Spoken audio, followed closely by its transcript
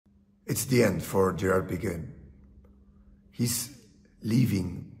It's the end for Gerard Piqué. He's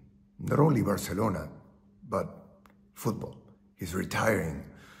leaving not only Barcelona, but football. He's retiring.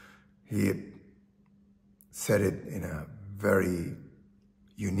 He said it in a very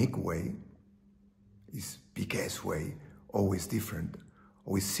unique way. It's Piqué's way, always different,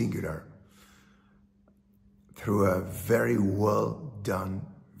 always singular, through a very well done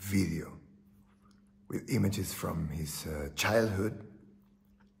video with images from his childhood,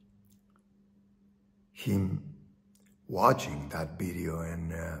 him watching that video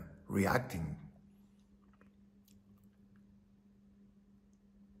and reacting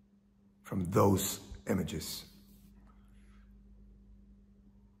from those images.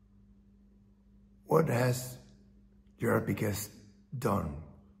 What has Gerard Piqué done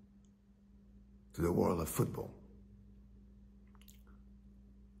to the world of football?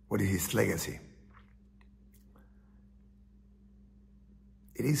 What is his legacy?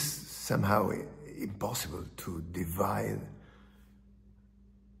 It is somehow impossible to divide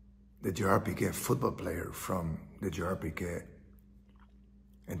the Gerard Piqué football player from the Gerard Piqué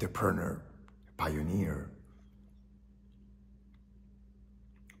entrepreneur, pioneer,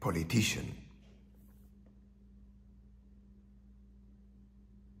 politician,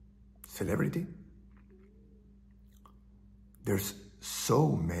 celebrity. There's so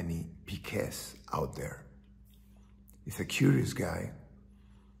many Piqués out there. He's a curious guy.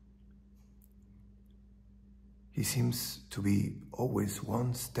 He seems to be always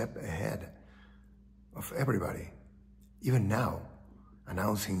one step ahead of everybody, even now,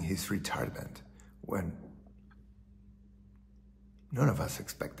 announcing his retirement when none of us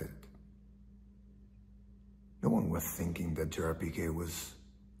expected it. No one was thinking that Gerard Piqué was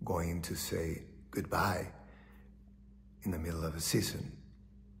going to say goodbye in the middle of a season.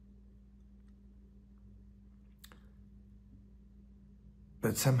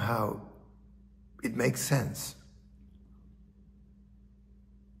 But somehow it makes sense.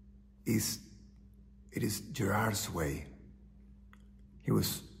 It is Gerard's way. He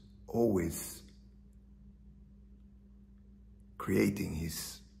was always creating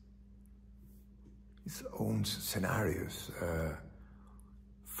his own scenarios,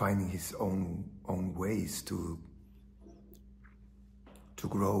 finding his own ways to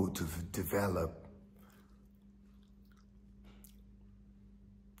grow, to develop,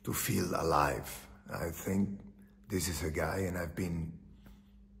 to feel alive. I think this is a guy, and I've been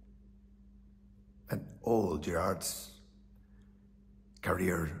at all Gerard's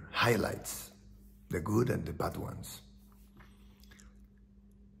career highlights, the good and the bad ones.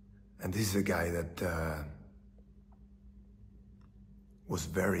 And this is a guy that was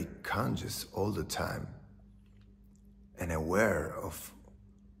very conscious all the time and aware of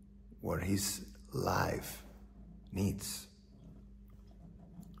what his life needs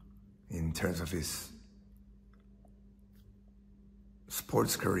in terms of his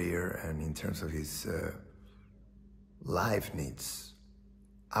sports career and in terms of his life needs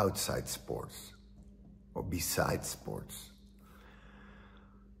outside sports or besides sports.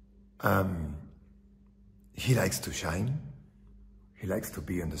 He likes to shine. He likes to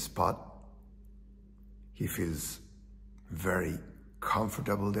be on the spot. He feels very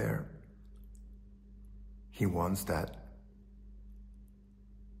comfortable there. He wants that.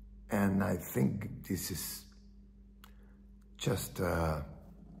 And I think this is just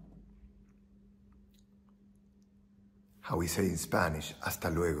how we say in Spanish, hasta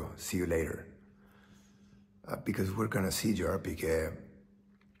luego, see you later. Because we're gonna see Gerard Piqué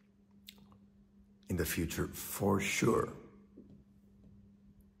in the future for sure,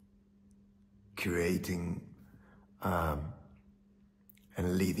 creating and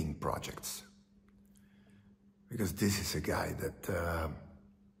leading projects. Because this is a guy that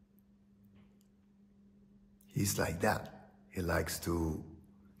he's like that. He likes to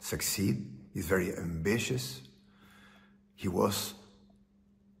succeed. He's very ambitious. He was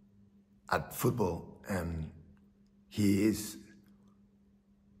at football, and he is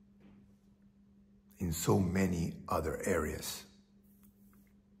in so many other areas.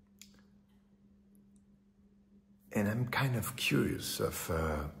 And I'm kind of curious of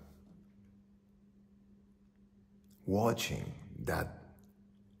watching that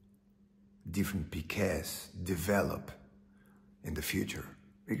different Piqués develop in the future,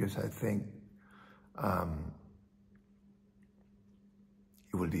 because I think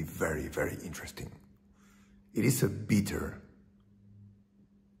it will be very, very interesting. It is a bitter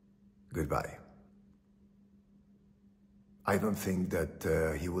goodbye. I don't think that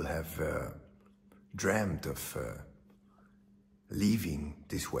he will have dreamt of leaving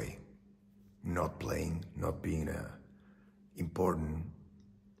this way, not playing, not being an important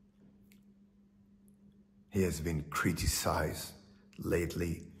He has been criticized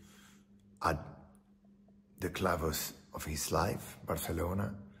lately at the club of his life,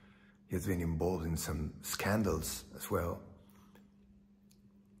 Barcelona. He has been involved in some scandals as well.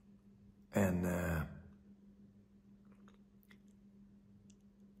 And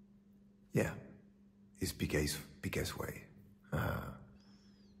yeah, it's Piqué's way.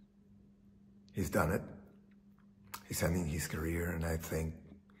 He's done it. He's ending his career, and I think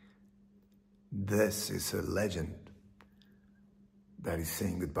this is a legend that is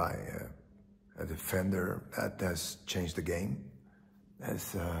saying goodbye. A defender that has changed the game,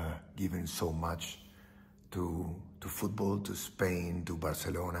 has given so much to football, to Spain, to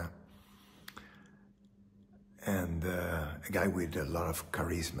Barcelona, and a guy with a lot of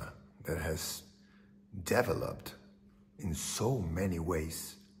charisma that has developed in so many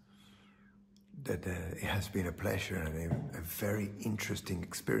ways that it has been a pleasure and a very interesting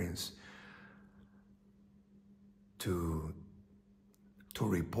experience to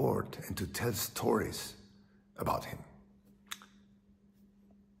report and to tell stories about him.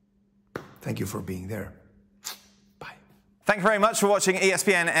 Thank you for being there. Bye. Thank you very much for watching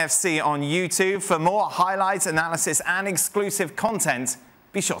ESPN FC on YouTube. For more highlights, analysis and exclusive content,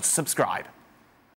 be sure to subscribe.